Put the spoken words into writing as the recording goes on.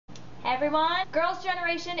Everyone, Girls'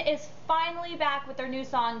 Generation is finally back with their new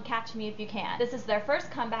song, Catch Me If You Can. This is their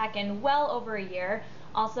first comeback in well over a year.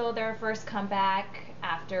 Also their first comeback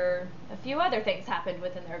after a few other things happened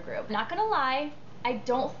within their group. Not gonna lie, I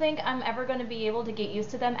don't think I'm ever going to be able to get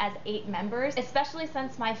used to them as 8 members, especially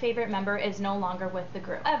since my favorite member is no longer with the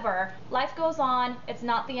group. However, life goes on, it's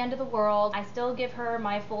not the end of the world. I still give her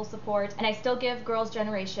my full support, and I still give Girls'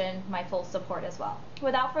 Generation my full support as well.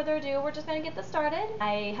 Without further ado, we're just going to get this started.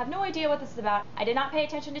 I have no idea what this is about. I did not pay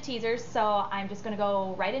attention to teasers, so I'm just going to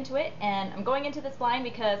go right into it, and I'm going into this blind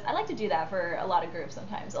because I like to do that for a lot of groups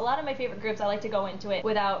sometimes. A lot of my favorite groups, I like to go into it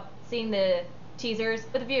without seeing the teasers,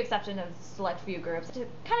 with a few exceptions of select few groups. It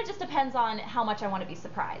kind of just depends on how much I want to be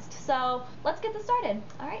surprised. So let's get this started.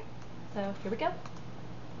 Alright, so here we go.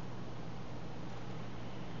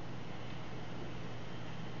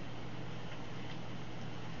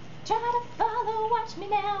 Try to follow, watch me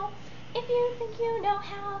now. If you think you know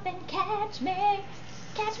how, then catch me.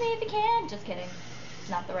 Catch me if you can. Just kidding.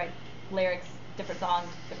 Not the right lyrics, different song,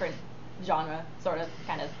 different genre, sort of,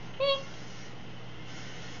 kind of.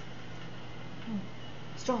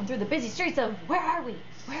 Strolling through the busy streets of where are we?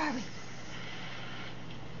 Where are we?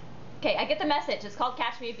 Okay, I get the message. It's called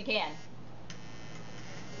Catch Me If You Can.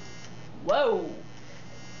 Whoa!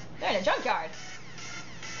 They're in a junkyard.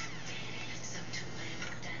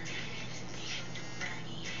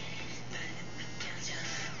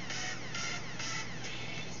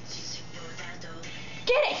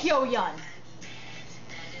 Get it, Hyoyeon!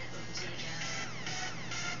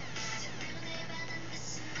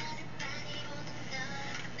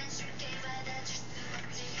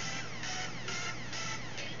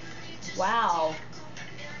 Wow.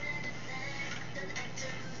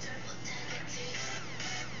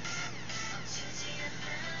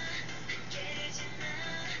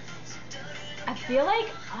 I feel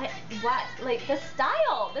like the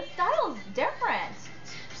style's different.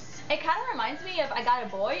 It kind of reminds me of I Got a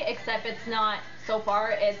Boy, except it's not, so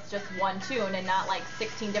far it's just one tune and not like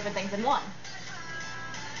 16 different things in one.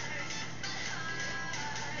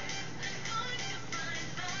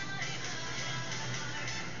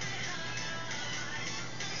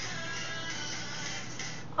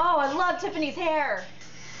 Oh, I love Tiffany's hair.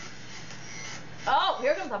 Oh,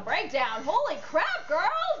 here comes a breakdown. Holy crap,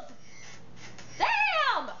 girls!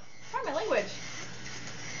 Damn! Pardon my language.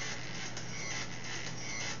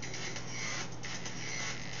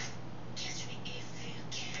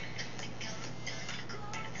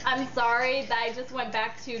 I'm sorry that I just went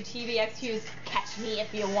back to TVXQ's Catch Me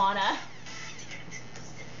If You Wanna.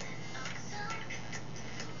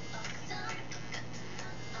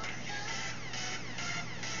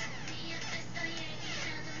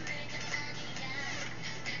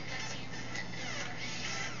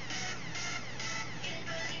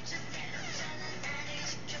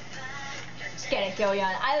 Get it, Hyoyeon.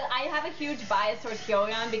 I have a huge bias towards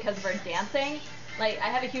Hyoyeon because of her dancing. Like, I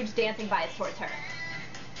have a huge dancing bias towards her.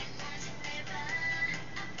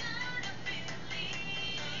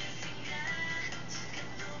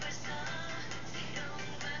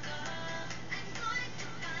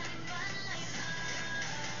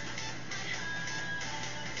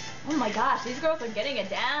 Oh my gosh, these girls are getting it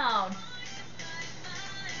down.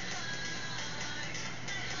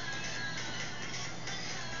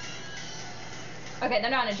 Okay,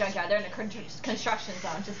 they're not in a junkyard, they're in a construction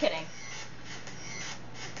zone, just kidding.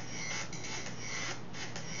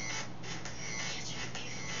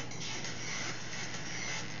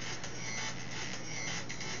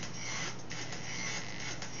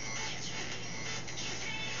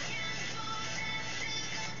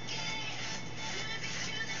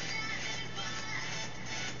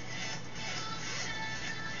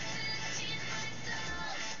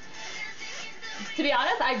 To be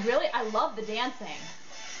honest, I love the dancing.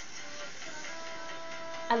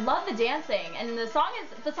 I love the dancing, and the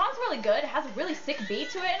song's really good. It has a really sick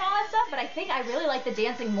beat to it and all that stuff, but I think I really like the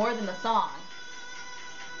dancing more than the song.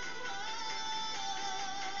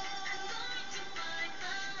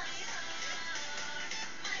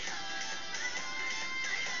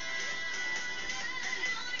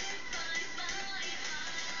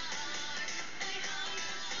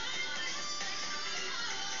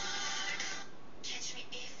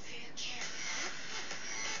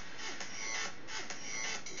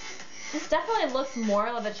 This definitely looks more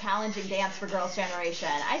of a challenging dance for Girls' Generation.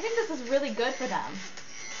 I think this is really good for them.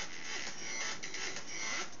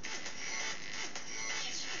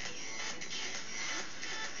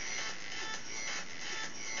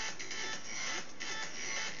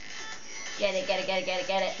 Get it, get it, get it, get it,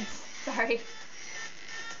 get it. Sorry.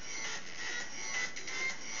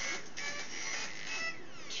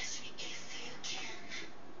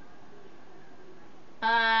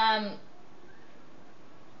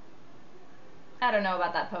 I don't know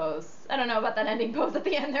about that pose. I don't know about that ending pose at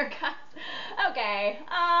the end there, guys. Okay,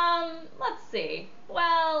 let's see.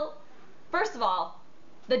 Well, first of all,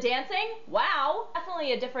 the dancing, wow.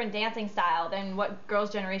 Definitely a different dancing style than what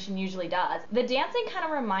Girls' Generation usually does. The dancing kind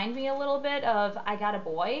of reminds me a little bit of I Got a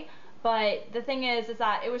Boy, but the thing is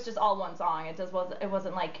that it was just all one song. It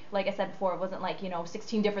wasn't like I said before, it wasn't like,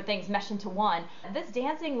 16 different things meshed into one. This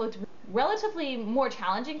dancing looked relatively more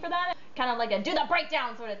challenging for them, kind of like a do the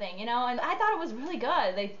breakdown sort of thing, and I thought it was really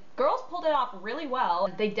good. Girls pulled it off really well.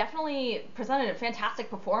 They definitely presented a fantastic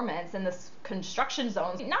performance in this construction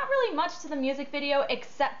zone. Not really much to the music video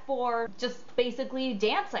except for just basically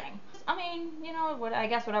dancing. I mean, I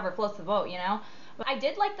guess whatever floats the boat, But I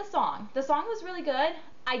did like the song. The song was really good.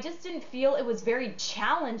 I just didn't feel it was very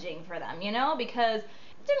challenging for them, because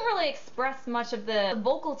didn't really express much of the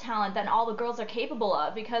vocal talent that all the girls are capable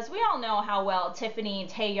of, because we all know how well Tiffany,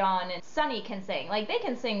 Taeyeon, and Sunny can sing. They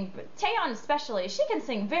can sing. Taeyeon especially, she can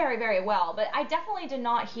sing very, very well, but I definitely did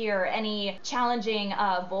not hear any challenging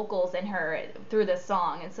vocals in her through this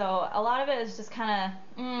song, and so a lot of it is just kind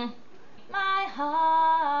of, my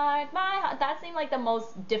heart, that seemed like the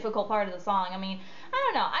most difficult part of the song. I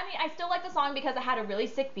don't know. I still like the song because it had a really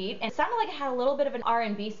sick beat, and it sounded like it had a little bit of an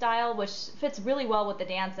R&B style, which fits really well with the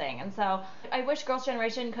dancing. And so I wish Girls'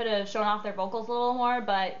 Generation could have shown off their vocals a little more,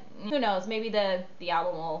 but who knows, maybe the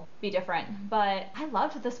album will be different. But I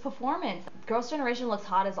loved this performance. Girls' Generation looks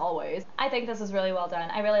hot as always. I think this was really well done.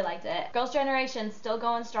 I really liked it. Girls' Generation still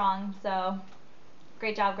going strong, so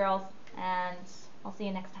great job, girls, and I'll see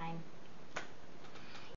you next time.